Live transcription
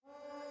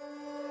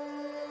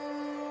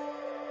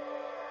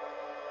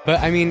But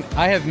I mean,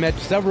 I have met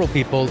several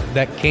people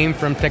that came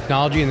from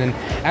technology and then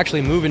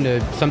actually move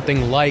into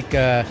something like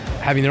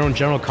having their own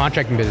general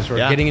contracting business or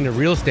getting into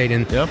real estate.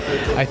 And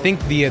I think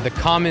the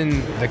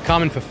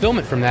common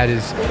fulfillment from that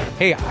is,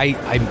 hey,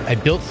 I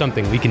built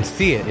something. We can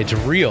see it. It's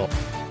real.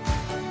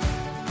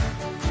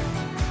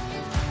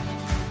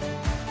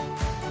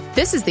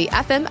 This is the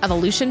FM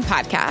Evolution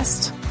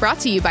Podcast,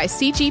 brought to you by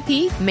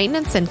CGP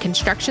Maintenance and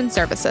Construction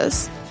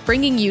Services,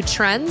 bringing you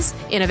trends,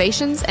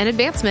 innovations, and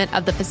advancement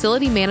of the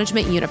facility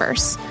management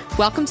universe.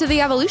 Welcome to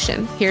the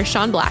Evolution. Here's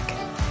Sean Black.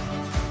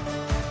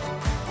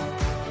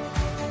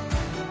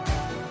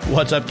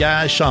 What's up,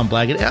 guys? Sean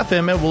Black at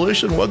FM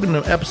Evolution. Welcome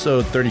to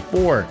episode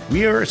 34.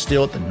 We are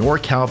still at the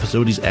NorCal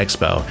Facilities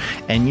Expo.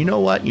 And you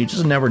know what? You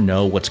just never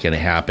know what's going to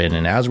happen.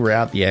 And as we're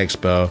at the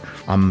expo,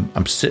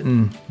 I'm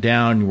sitting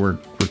down, we're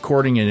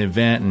recording an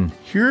event, and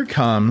here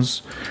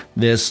comes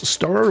this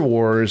Star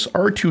Wars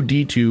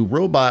R2-D2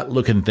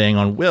 robot-looking thing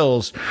on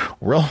wheels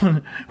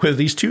rolling with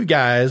these two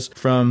guys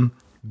from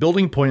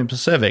Building Point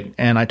Pacific.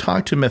 And I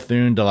talked to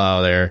Mithun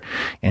Dalal there,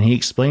 and he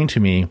explained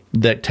to me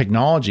that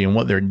technology and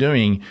what they're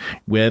doing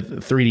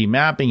with 3D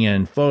mapping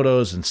and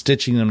photos and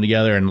stitching them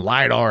together and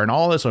LiDAR and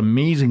all this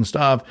amazing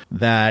stuff,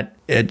 that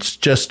it's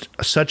just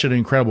such an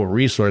incredible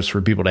resource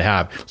for people to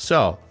have.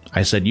 So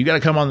I said, you got to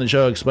come on the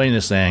show, explain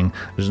this thing.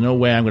 There's no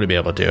way I'm going to be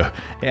able to.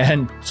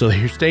 And so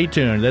here, stay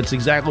tuned. That's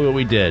exactly what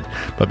we did.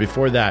 But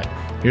before that,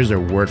 here's a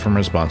word from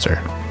our sponsor.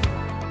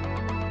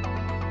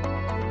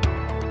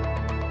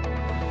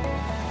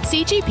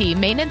 CGP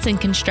Maintenance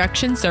and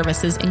Construction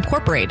Services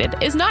Incorporated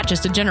is not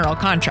just a general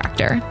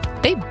contractor.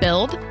 They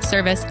build,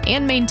 service,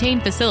 and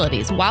maintain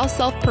facilities while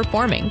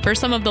self-performing for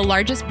some of the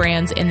largest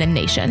brands in the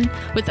nation.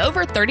 With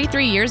over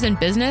 33 years in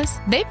business,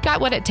 they've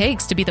got what it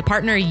takes to be the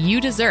partner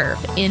you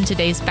deserve in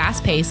today's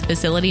fast-paced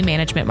facility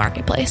management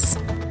marketplace.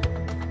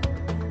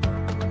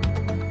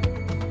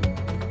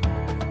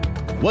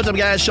 What's up,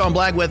 guys? Sean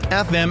Black with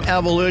FM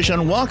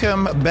Evolution.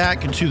 Welcome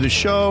back to the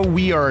show.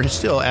 We are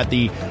still at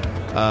the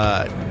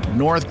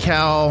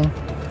NorCal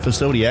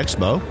Facility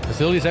Expo.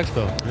 Facilities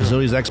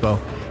Expo.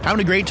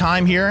 Having a great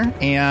time here,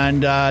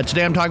 and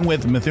today I'm talking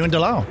with Mithun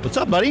Dalal. What's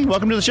up, buddy?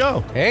 Welcome to the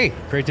show. Hey,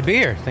 great to be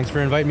here. Thanks for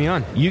inviting me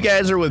on. You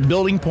guys are with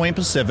Building Point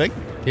Pacific.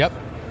 Yep.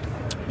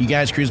 You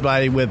guys cruised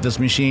by with this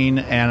machine,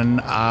 and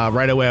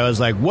right away I was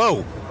like,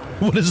 whoa,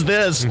 what is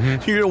this?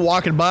 Mm-hmm. You're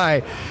walking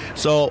by.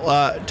 So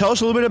tell us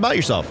a little bit about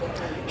yourself.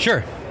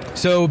 Sure.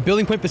 So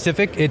Building Point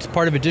Pacific, it's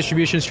part of a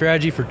distribution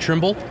strategy for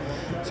Trimble.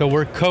 So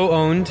we're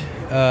co-owned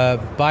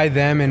by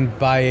them and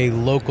by a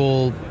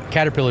local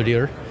Caterpillar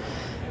dealer.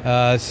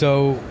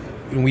 So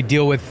we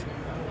deal with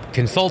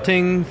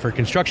consulting for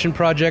construction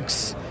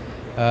projects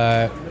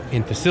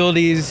in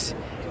facilities.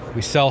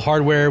 We sell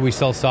hardware. We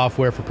sell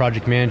software for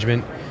project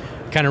management.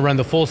 Kind of run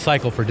the full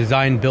cycle for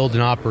design, build,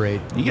 and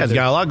operate. You guys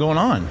got a lot going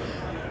on.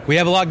 We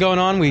have a lot going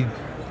on.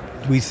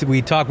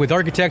 We talk with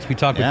architects. We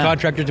talk with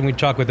contractors, and we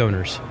talk with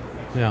owners.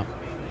 Yeah.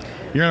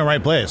 You're in the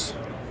right place.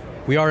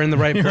 We are in the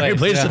right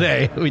place.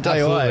 Today. We tell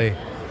Absolutely. you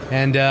what.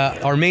 And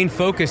our main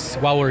focus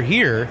while we're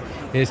here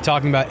is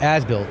talking about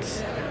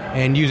as-builts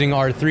and using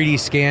our 3D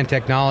scan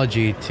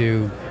technology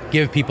to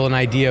give people an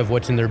idea of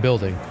what's in their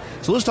building.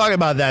 So let's talk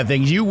about that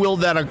thing. You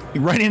wheeled that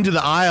right into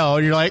the aisle,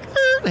 and you're like,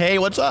 hey,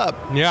 what's up?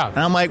 Yeah. And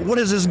I'm like, what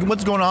is this?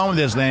 What's going on with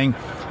this thing?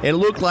 It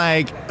looked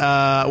like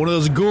one of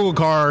those Google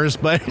cars,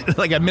 but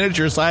like a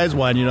miniature size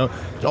one, you know,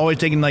 always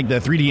taking like the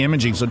 3D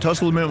imaging. So tell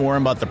us a little bit more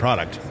about the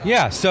product.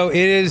 Yeah, so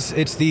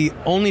it's the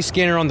only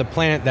scanner on the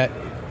planet that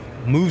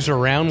moves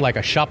around like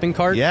a shopping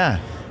cart. Yeah.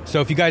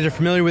 So if you guys are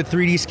familiar with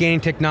 3D scanning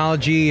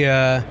technology,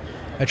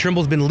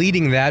 Trimble's been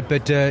leading that,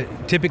 but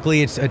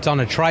typically it's on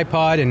a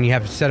tripod and you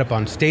have it set up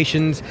on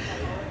stations,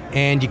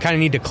 and you kind of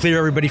need to clear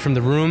everybody from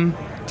the room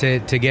to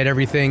get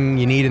everything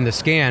you need in the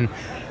scan.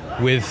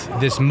 With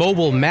this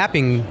mobile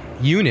mapping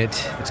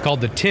unit, it's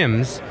called the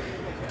TIMS,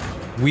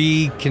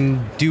 we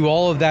can do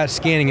all of that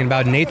scanning in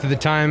about an eighth of the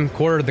time,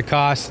 quarter of the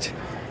cost,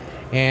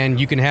 and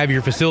you can have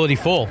your facility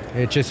full.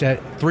 It's just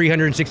at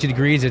 360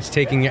 degrees, it's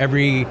taking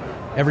every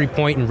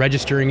point and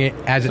registering it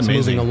as it's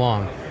moving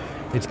along.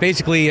 It's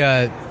basically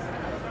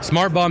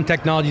smart bomb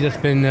technology that's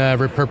been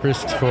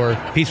repurposed for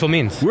peaceful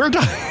means. We're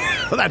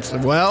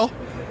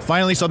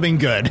finally something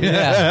good.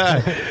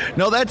 Yeah.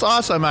 No, that's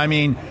awesome. I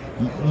mean,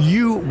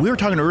 we were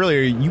talking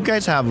earlier, you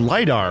guys have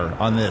LiDAR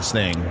on this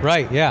thing.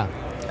 Right, yeah.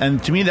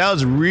 And to me, that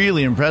was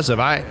really impressive.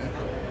 I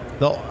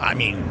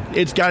mean,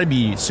 it's got to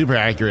be super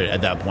accurate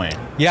at that point.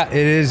 Yeah, it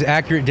is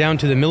accurate down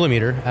to the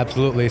millimeter,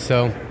 absolutely.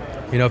 So,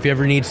 you know, if you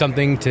ever need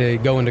something to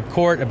go into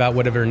court about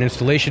whatever an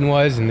installation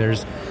was and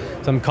there's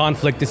some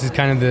conflict, this is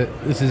kind of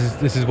this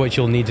is what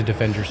you'll need to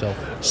defend yourself.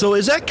 So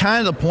is that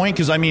kind of the point?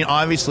 Because, I mean,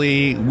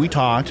 obviously, we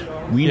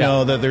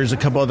know that there's a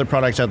couple other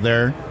products out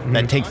there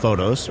that take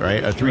photos,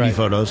 right, 3D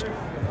photos,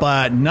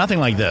 but nothing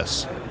like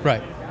this.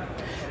 Right.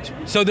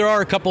 So there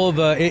are a couple of,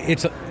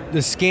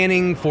 the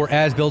scanning for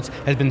as-built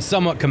has been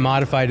somewhat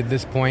commodified at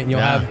this point. You'll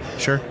have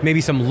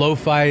maybe some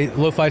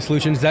lo-fi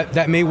solutions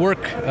that may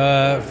work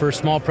for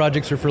small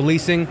projects or for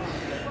leasing.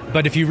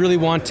 But if you really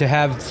want to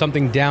have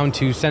something down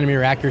to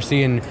centimeter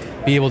accuracy and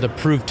be able to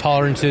prove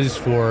tolerances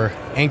for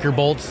anchor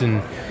bolts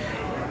and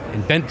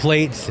bent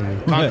plates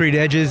and concrete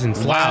edges and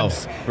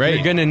slabs, right.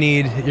 you're gonna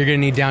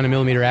need down to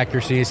millimeter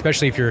accuracy,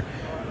 especially if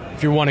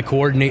you want to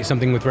coordinate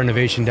something with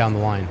renovation down the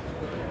line.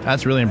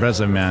 That's really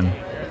impressive, man.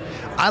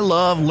 I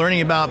love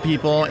learning about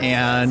people,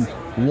 and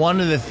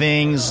one of the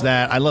things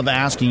that I love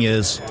asking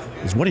is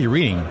what are you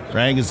reading,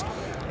 right? Because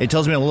it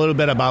tells me a little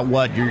bit about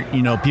what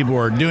people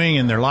are doing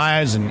in their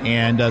lives,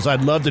 and so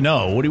I'd love to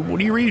know. What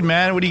do you read,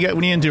 man? What are you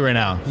into right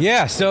now?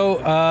 Yeah, so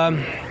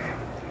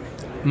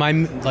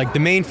the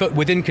main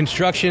within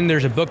construction,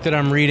 there's a book that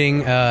I'm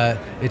reading.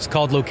 It's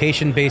called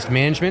Location-Based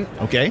Management.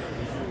 Okay.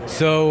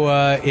 So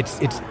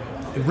it's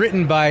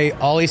written by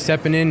Ollie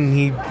Sepinen, and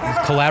he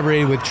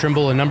collaborated with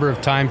Trimble a number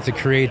of times to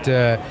create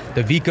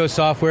the Vico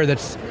software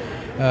that's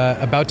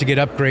about to get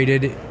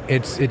upgraded.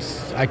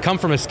 I come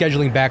from a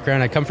scheduling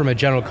background. I come from a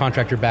general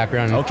contractor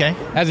background. Okay.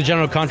 As a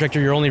general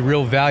contractor, your only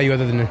real value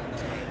other than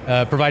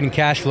providing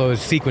cash flow is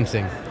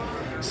sequencing.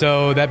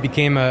 So that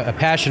became a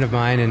passion of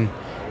mine, and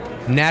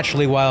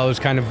naturally, while I was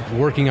kind of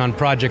working on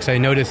projects, I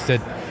noticed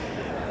that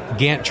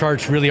Gantt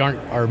charts really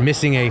are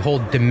missing a whole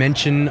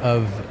dimension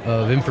of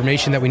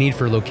information that we need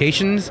for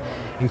locations,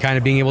 and kind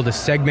of being able to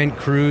segment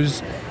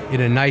crews in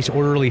a nice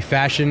orderly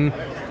fashion,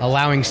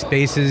 allowing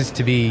spaces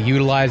to be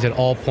utilized at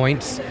all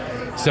points.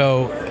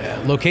 So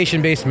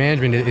location-based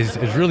management is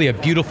really a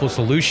beautiful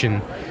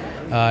solution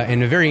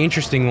and a very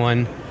interesting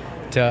one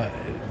to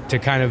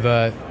kind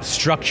of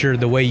structure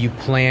the way you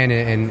plan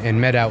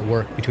and med out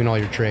work between all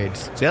your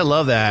trades. See, I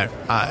love that.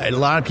 A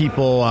lot of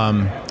people,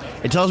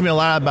 it tells me a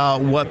lot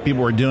about what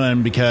people are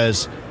doing,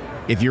 because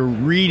if you're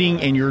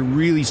reading and you're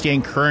really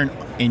staying current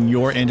in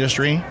your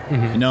industry,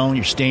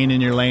 you're staying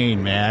in your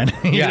lane, man.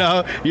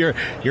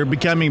 You're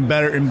becoming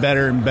better and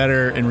better and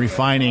better and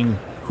refining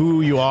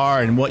who you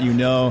are and what you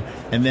know,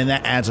 and then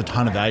that adds a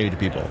ton of value to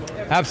people.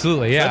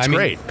 Absolutely, yeah. So that's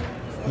great.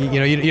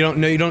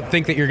 You don't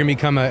think that you're going to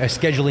become a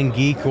scheduling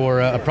geek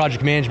or a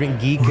project management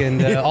geek,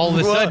 and all of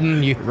a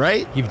sudden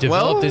you've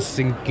developed this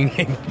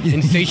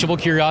insatiable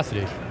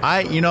curiosity.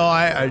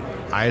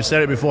 I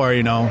said it before.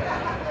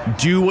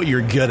 Do what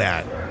you're good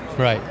at,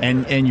 right?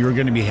 And you're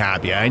going to be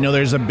happy. I know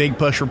there's a big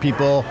push for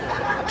people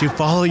to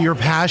follow your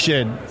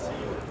passion.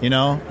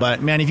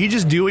 But man, if you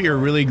just do what you're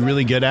really,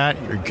 really good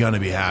at, you're going to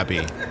be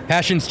happy.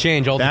 Passions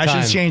change all the time.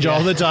 Passions change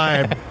all the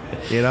time.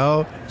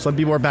 Some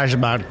people are passionate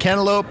about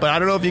cantaloupe, but I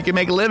don't know if you can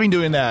make a living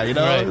doing that.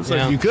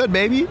 You could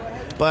maybe,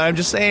 but I'm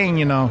just saying,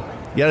 you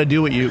got to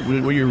do what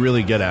you're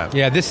really good at.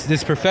 Yeah,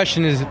 this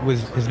profession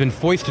has been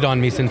foisted on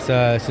me since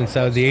I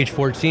was the age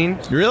 14.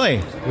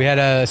 Really? We had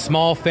a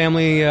small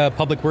family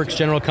public works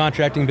general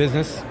contracting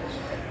business.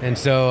 And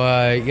so,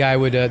 I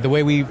would the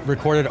way we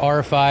recorded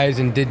RFIs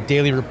and did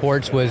daily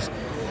reports was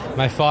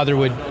my father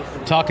would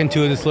talk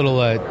into this little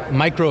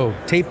micro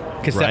tape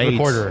cassette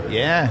recorder.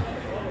 Yeah.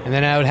 And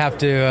then I would have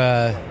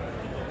to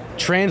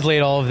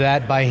translate all of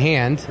that by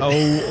hand.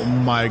 Oh,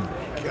 my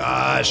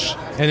gosh.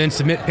 And then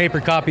submit paper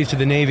copies to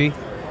the Navy.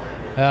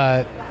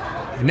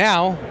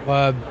 Now,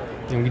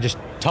 we just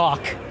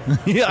talk.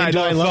 Yeah,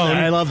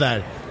 I love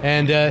that.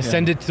 And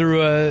send it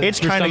through it's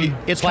kind of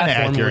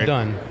accurate. We're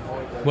done.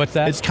 What's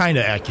that? It's kind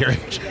of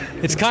accurate.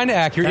 It's kind of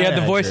accurate.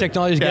 The voice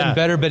technology is getting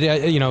better, but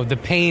the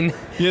pain,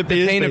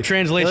 of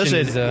translation.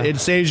 Listen, it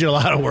saves you a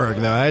lot of work,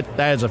 though.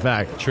 That is a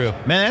fact. True,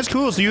 man. That's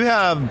cool. So you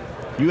have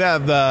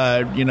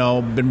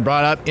been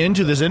brought up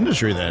into this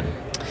industry, then?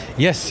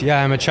 Yes.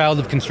 Yeah, I'm a child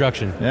of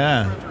construction.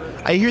 Yeah,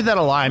 I hear that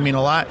a lot. I mean,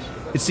 a lot.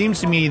 It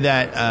seems to me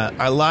that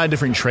a lot of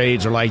different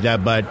trades are like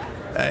that, but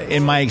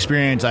in my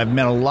experience, I've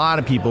met a lot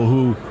of people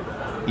who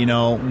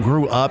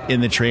grew up in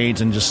the trades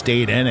and just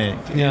stayed in it.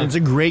 Yeah. It's a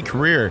great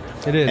career.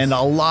 It is. And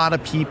a lot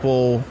of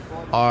people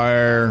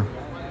are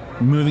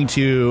moving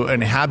to,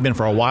 and have been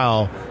for a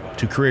while,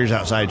 to careers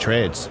outside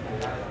trades.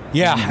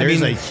 Yeah.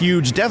 There's a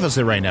huge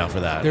deficit right now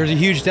for that. There's a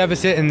huge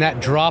deficit, and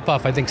that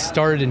drop-off, I think,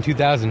 started in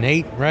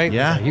 2008, right?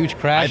 Yeah. A huge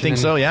crash. I think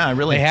so, yeah,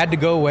 really. They had to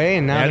go away,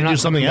 and now they're not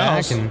coming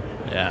back.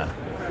 Yeah.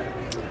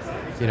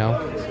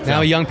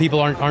 Now young people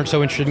aren't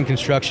so interested in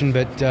construction,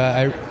 but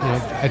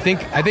I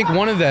think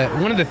one of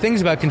the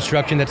things about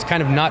construction that's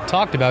kind of not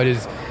talked about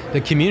is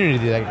the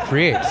community that it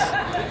creates.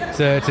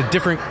 So it's a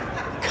different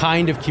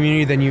kind of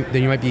community than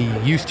you might be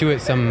used to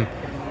at some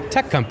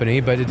tech company,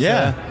 but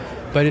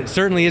but it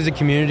certainly is a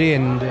community,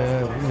 and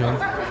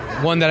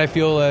one that I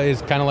feel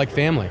is kind of like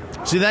family.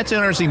 See, that's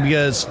interesting,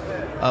 because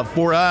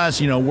for us,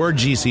 we're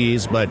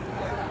GCs,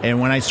 and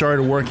when I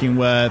started working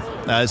with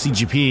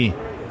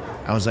CGP,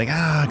 I was like,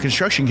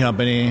 construction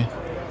company.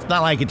 It's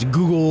not like it's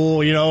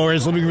Google, or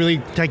it's something really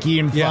techie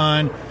and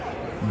fun.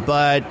 Yeah.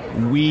 But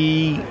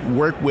we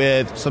work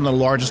with some of the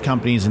largest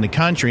companies in the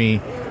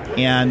country,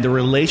 and the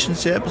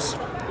relationships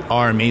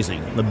are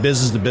amazing. The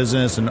business to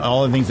business and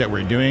all the things that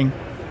we're doing,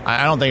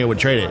 I don't think I would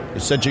trade it.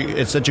 It's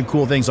such a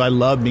cool thing. So I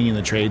love being in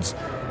the trades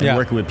and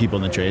working with people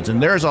in the trades.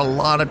 And there's a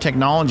lot of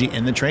technology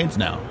in the trades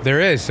now. There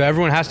is. So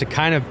everyone has to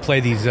kind of play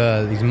these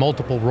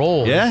multiple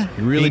roles. Yeah,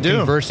 you really do.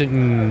 Conversant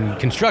in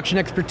construction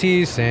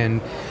expertise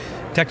and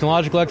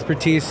technological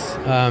expertise.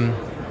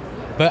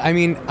 But I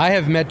mean, I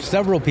have met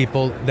several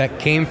people that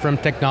came from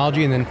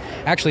technology and then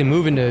actually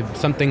move into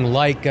something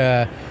like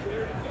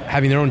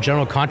having their own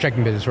general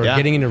contracting business or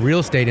getting into real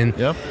estate. And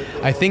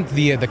I think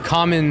the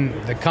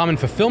common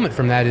fulfillment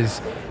from that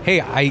is, hey,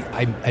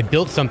 I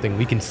built something.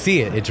 We can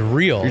see it. It's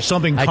real. There's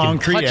something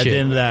concrete at the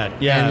end of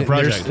that. And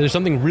project. There's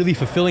something really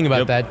fulfilling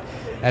about that,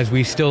 as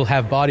we still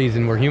have bodies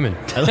and we're human.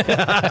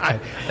 That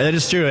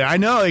is true. I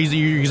know.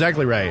 You're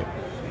exactly right.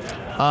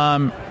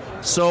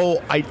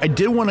 So I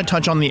did want to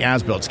touch on the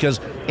as-builts, because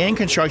in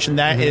construction,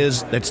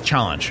 that's a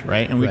challenge,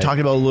 right? And we talked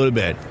about it a little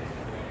bit.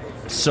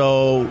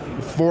 So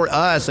for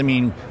us, I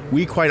mean,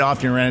 we quite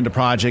often run into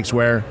projects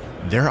where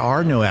there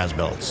are no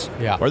as-builts,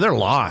 or they're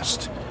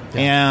lost.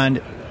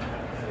 And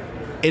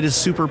it is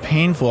super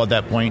painful at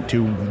that point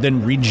to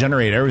then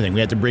regenerate everything. We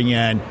have to bring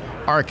in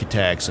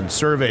architects and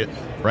survey,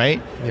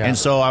 right? And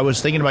so I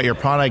was thinking about your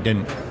product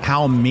and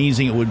how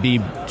amazing it would be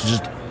to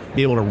just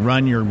be able to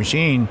run your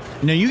machine.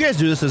 Now, you guys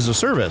do this as a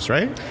service,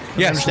 right?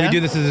 Yes, we do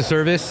this as a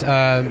service.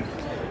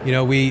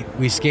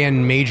 We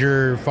scan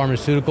major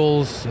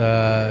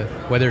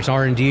pharmaceuticals, whether it's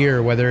R&D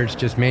or whether it's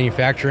just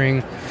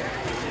manufacturing.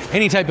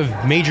 Any type of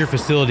major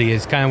facility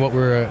is kind of what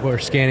we're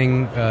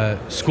scanning.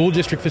 School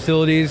district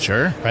facilities,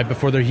 right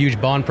before their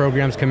huge bond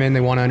programs come in, they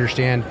want to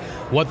understand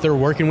what they're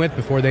working with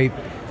before they,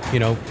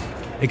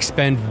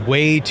 expend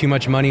way too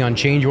much money on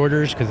change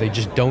orders because they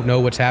just don't know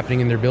what's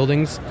happening in their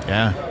buildings.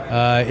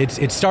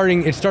 It's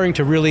starting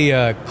to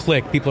really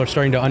click. People are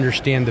starting to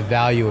understand the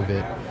value of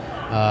it.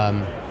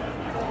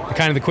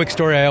 Kind of the quick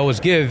story I always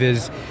give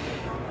is,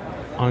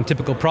 on a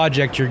typical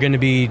project, you're going to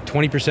be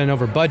 20%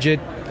 over budget.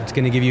 It's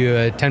going to give you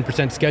a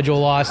 10% schedule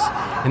loss,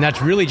 and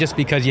that's really just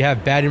because you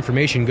have bad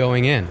information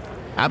going in.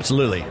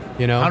 Absolutely.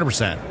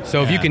 100%.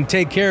 So if you can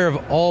take care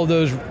of all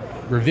those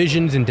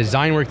revisions and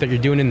design work that you're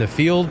doing in the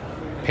field,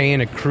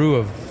 paying a crew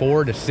of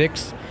 4 to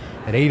 6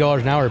 at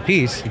 $80 an hour a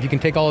piece, if you can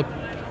take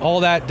all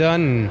that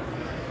done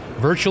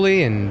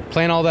virtually and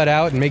plan all that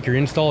out and make your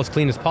install as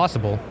clean as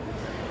possible,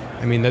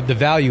 I mean, the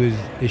value is,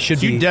 it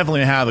should be... You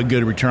definitely have a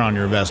good return on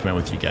your investment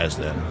with you guys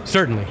then.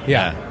 Certainly,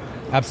 yeah.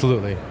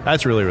 Absolutely.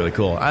 That's really, really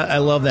cool. I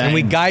love that. And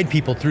we guide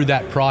people through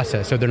that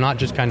process, so they're not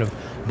just kind of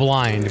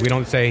blind. We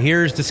don't say,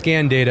 here's the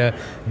scan data,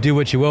 do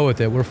what you will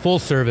with it. We're full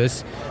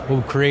service.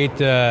 We'll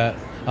create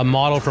a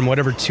model from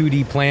whatever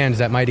 2D plans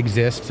that might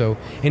exist. So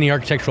any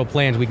architectural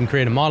plans, we can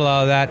create a model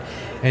out of that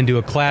and do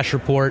a clash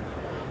report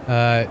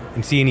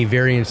and see any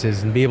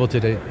variances and be able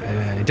to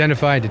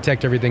identify and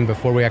detect everything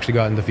before we actually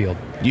go out in the field.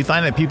 Do you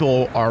find that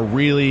people are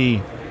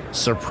really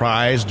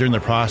surprised during the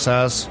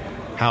process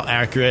how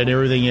accurate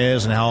everything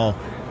is and how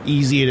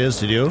easy it is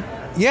to do?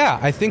 Yeah,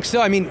 I think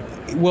so. I mean,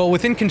 well,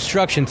 within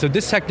construction, so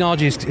this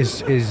technology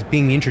is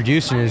being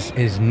introduced and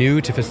is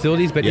new to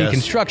facilities, but in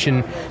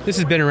construction, this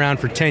has been around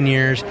for 10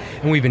 years,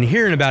 and we've been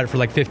hearing about it for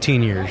like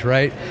 15 years,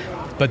 right?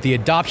 But the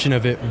adoption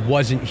of it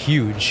wasn't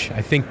huge.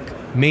 I think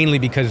mainly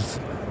because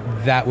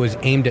that was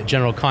aimed at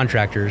general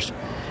contractors,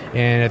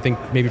 and I think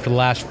maybe for the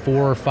last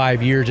 4 or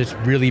 5 years, it's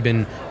really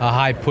been a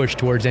high push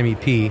towards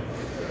MEP.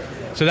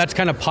 So that's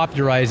kind of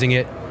popularizing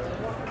it.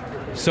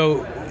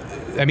 So,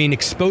 I mean,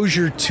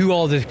 exposure to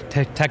all the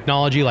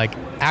technology, like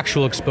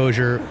actual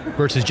exposure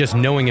versus just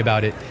knowing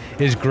about it,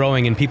 is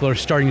growing, and people are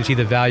starting to see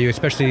the value,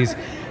 especially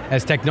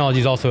as technology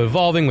is also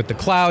evolving with the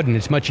cloud, and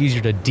it's much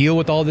easier to deal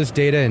with all this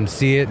data and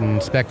see it and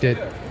inspect it.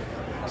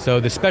 So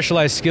the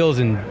specialized skills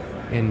in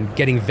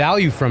getting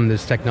value from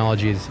this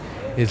technology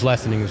is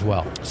lessening as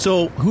well.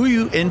 So who are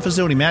you in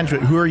facility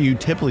management? Who are you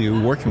typically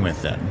working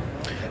with then?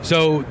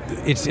 So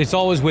it's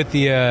always with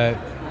the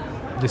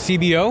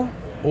CBO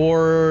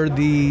or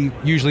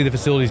usually the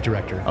facilities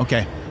director.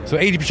 Okay. So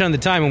 80% of the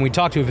time when we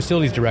talk to a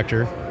facilities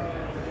director,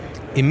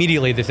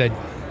 immediately they said,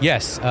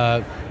 yes,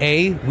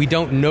 we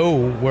don't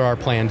know where our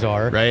plans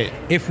are. Right.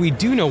 If we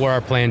do know where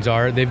our plans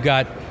are, they've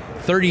got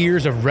 30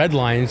 years of red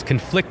lines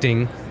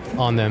conflicting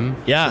on them.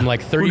 Yeah. From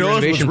like 30 Who knows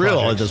renovation what's real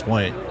projects. at this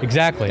point?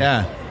 Exactly.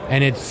 Yeah.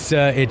 And it's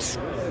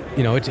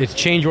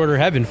change order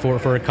heaven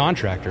for a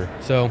contractor.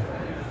 So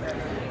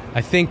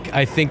I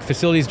think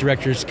facilities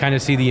directors kind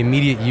of see the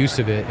immediate use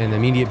of it and the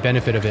immediate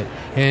benefit of it,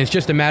 and it's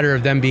just a matter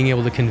of them being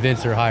able to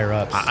convince their higher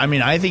ups. I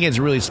mean, I think it's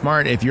really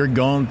smart if you're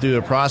going through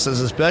the process,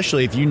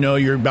 especially if you know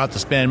you're about to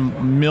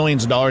spend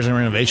millions of dollars in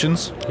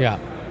renovations. Yeah.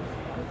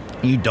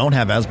 You don't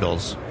have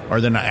as-bills,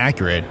 or they're not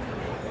accurate.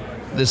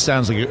 This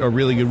sounds like a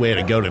really good way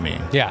to go to me.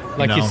 Yeah,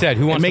 like you said,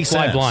 who wants to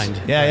fly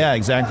blind? Yeah,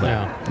 exactly.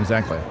 Yeah.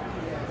 Exactly.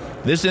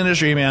 This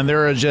industry, man,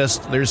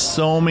 there's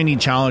so many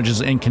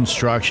challenges in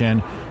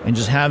construction, and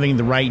just having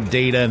the right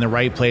data in the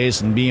right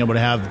place and being able to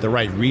have the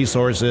right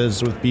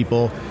resources with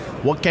people.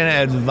 What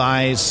kind of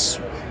advice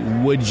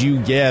would you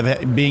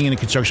give, being in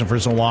construction for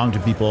so long, to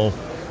people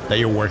that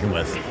you're working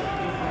with?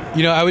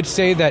 I would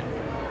say that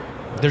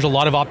there's a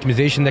lot of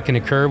optimization that can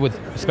occur with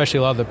especially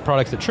a lot of the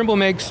products that Trimble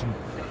makes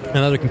and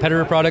other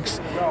competitor products,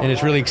 and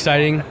it's really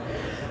exciting.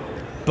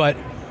 But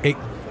it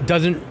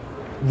doesn't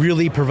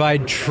really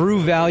provide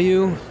true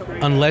value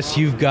unless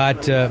you've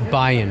got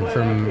buy-in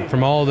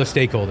from all the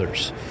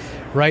stakeholders,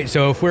 right?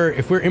 So if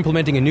we're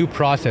implementing a new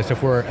process,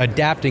 if we're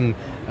adapting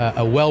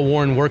a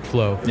well-worn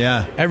workflow,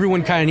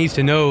 everyone kind of needs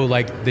to know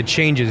like the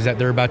changes that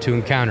they're about to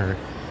encounter.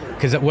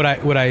 Because what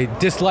I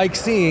dislike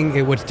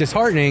seeing, what's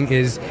disheartening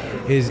is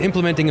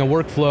implementing a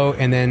workflow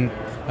and then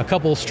a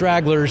couple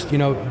stragglers,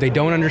 they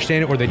don't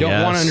understand it or they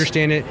don't want to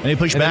understand it. And they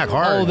push back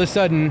hard. All of a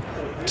sudden,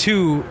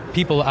 2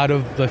 people out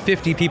of the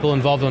 50 people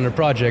involved on the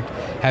project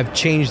have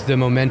changed the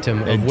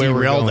momentum of where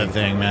we're going. Derailed the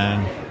thing,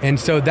 man. And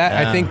so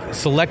that I think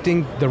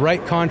selecting the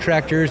right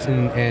contractors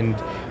and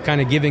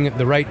kind of giving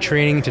the right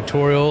training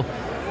tutorial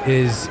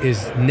is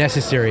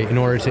necessary in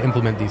order to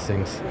implement these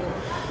things.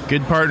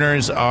 Good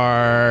partners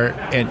are,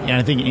 and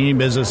I think any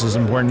business is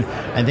important.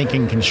 I think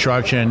in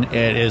construction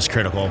it is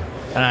critical.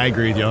 And I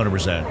agree with you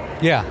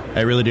 100%. Yeah.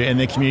 I really do. And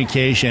the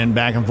communication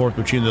back and forth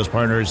between those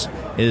partners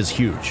is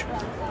huge.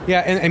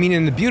 Yeah, and I mean,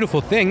 and the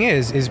beautiful thing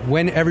is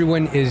when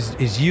everyone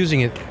is using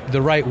it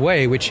the right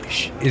way,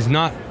 which is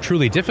not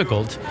truly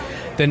difficult,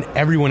 then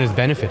everyone is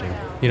benefiting.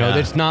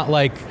 It's not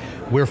like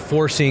we're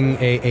forcing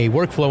a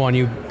workflow on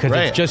you because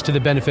it's just to the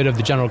benefit of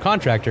the general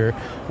contractor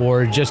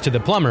or just to the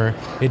plumber.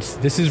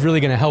 This is really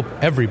going to help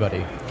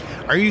everybody.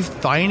 Are you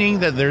finding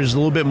that there's a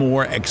little bit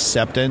more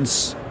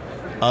acceptance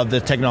of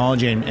the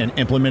technology and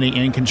implementing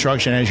in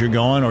construction as you're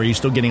going, or are you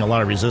still getting a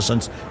lot of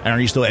resistance, and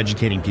are you still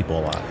educating people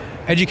a lot?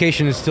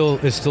 Education is still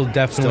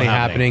definitely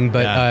happening,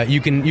 but you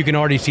can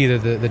already see that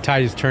the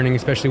tide is turning,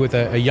 especially with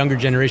a younger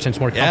generation that's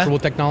more comfortable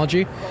with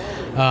technology.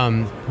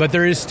 But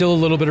there is still a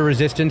little bit of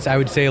resistance. I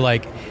would say,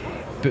 like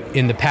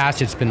in the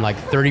past, it's been like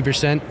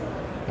 30%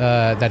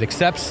 that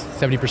accepts,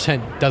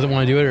 70% doesn't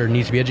want to do it or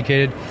needs to be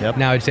educated. Yep.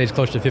 Now I'd say it's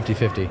close to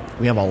 50-50.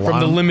 We have a lot from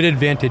the limited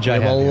advantage I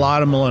have. We have a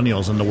lot of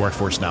millennials in the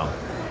workforce now.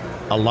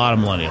 A lot of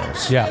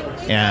millennials. Yeah.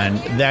 And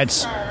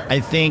that's, I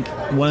think,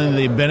 one of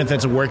the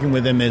benefits of working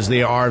with them is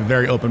they are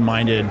very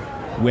open-minded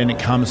when it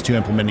comes to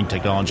implementing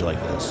technology like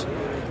this.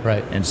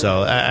 Right. And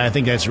so I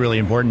think that's really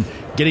important.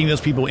 Getting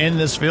those people in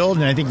this field,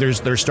 and I think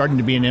there's starting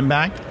to be an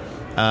impact.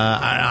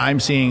 I'm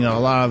seeing a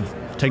lot of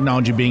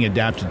technology being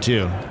adapted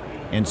too.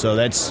 And so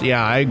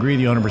I agree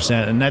with you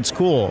 100%. And that's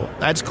cool.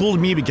 That's cool to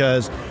me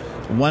because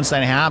once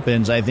that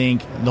happens, I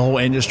think the whole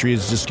industry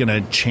is just going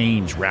to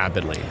change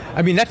rapidly.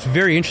 I mean, that's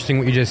very interesting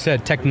what you just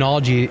said.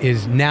 Technology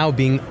is now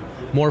being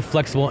more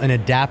flexible and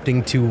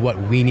adapting to what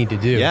we need to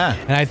do. Yeah.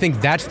 And I think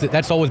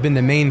that's always been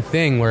the main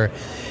thing where,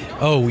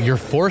 you're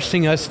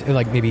forcing us,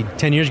 like maybe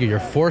 10 years ago, you're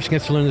forcing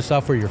us to learn the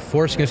software, you're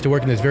forcing us to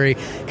work in this very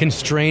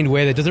constrained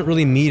way that doesn't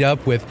really meet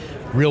up with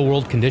real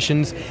world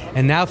conditions.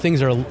 And now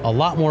things are a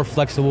lot more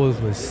flexible with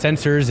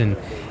sensors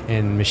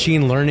and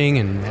machine learning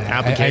and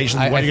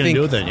applications. What are you going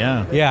to do with it?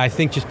 Yeah, I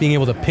think just being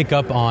able to pick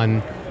up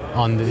on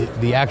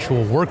the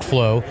actual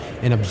workflow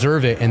and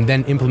observe it and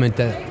then implement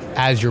that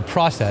as your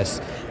process,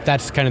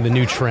 that's kind of the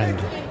new trend.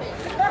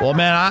 Well,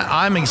 man,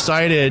 I'm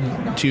excited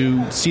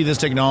to see this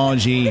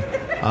technology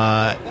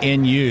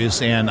in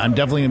use, and I'm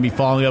definitely going to be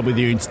following up with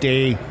you and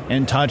stay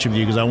in touch with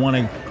you because I want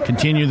to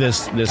continue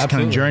this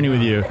kind of journey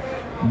with you.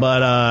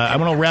 But I'm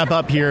going to wrap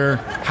up here.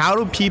 How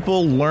do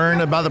people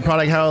learn about the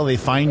product? How do they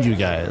find you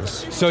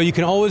guys? So you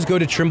can always go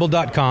to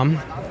Trimble.com,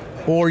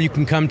 or you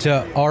can come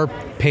to our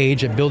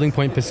page at Building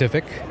Point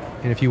Pacific.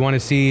 And if you want to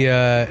see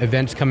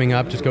events coming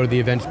up, just go to the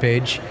events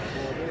page.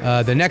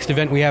 The next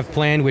event we have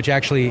planned, which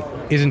actually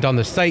isn't on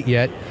the site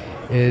yet,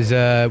 is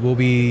we'll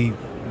be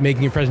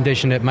making a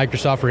presentation at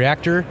Microsoft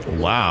Reactor.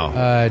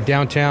 Wow.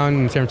 Downtown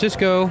in San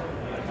Francisco,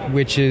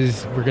 which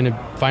is, we're going to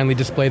finally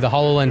display the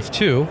HoloLens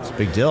 2. It's a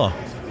big deal.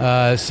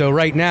 So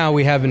right now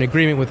we have an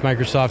agreement with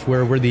Microsoft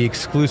where we're the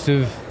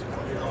exclusive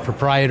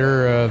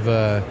proprietor of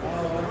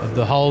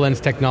the HoloLens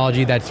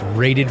technology that's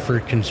rated for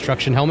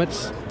construction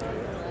helmets.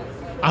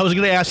 I was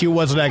going to ask you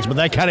what's next, but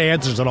that kind of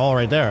answers it all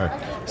right there.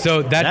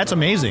 So that's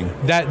amazing.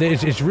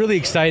 It's really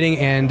exciting,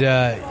 and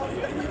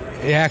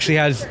it actually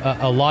has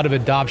a lot of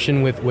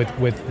adoption with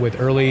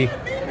early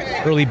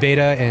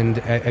beta, and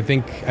I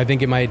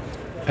think it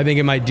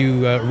might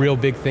do real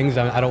big things.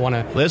 I don't want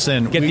to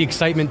get the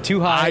excitement too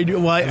high. I'd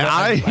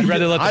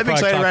rather let the I'm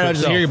excited right now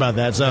just hearing about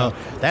that. So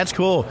yeah. That's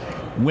cool.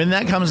 When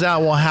that comes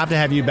out, we'll have to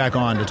have you back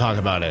on to talk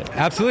about it.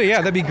 Absolutely,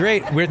 yeah, that'd be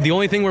great. The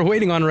only thing we're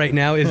waiting on right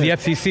now is the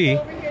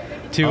FCC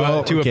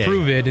to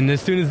approve it, and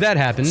as soon as that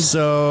happens,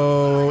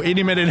 so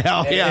any minute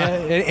now,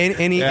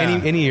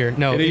 any year.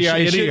 No,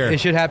 it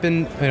should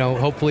happen.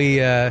 Hopefully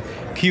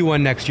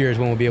Q1 next year is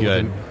when we'll be able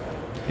to.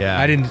 Yeah,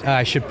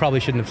 I probably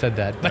shouldn't have said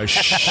that.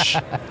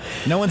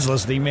 No one's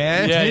listening,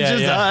 man. Yeah,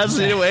 it's just us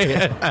anyway.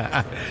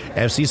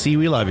 FCC,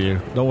 we love you.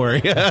 Don't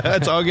worry,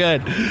 it's all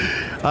good.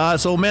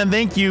 So, man,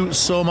 thank you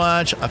so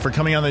much for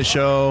coming on the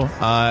show.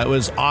 It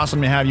was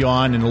awesome to have you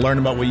on and learn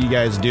about what you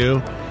guys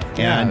do.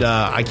 And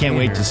I can't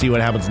wait to see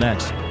what happens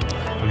next.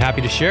 I'm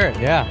happy to share it.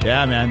 Yeah.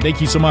 Yeah, man. Thank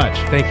you so much.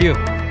 Thank you.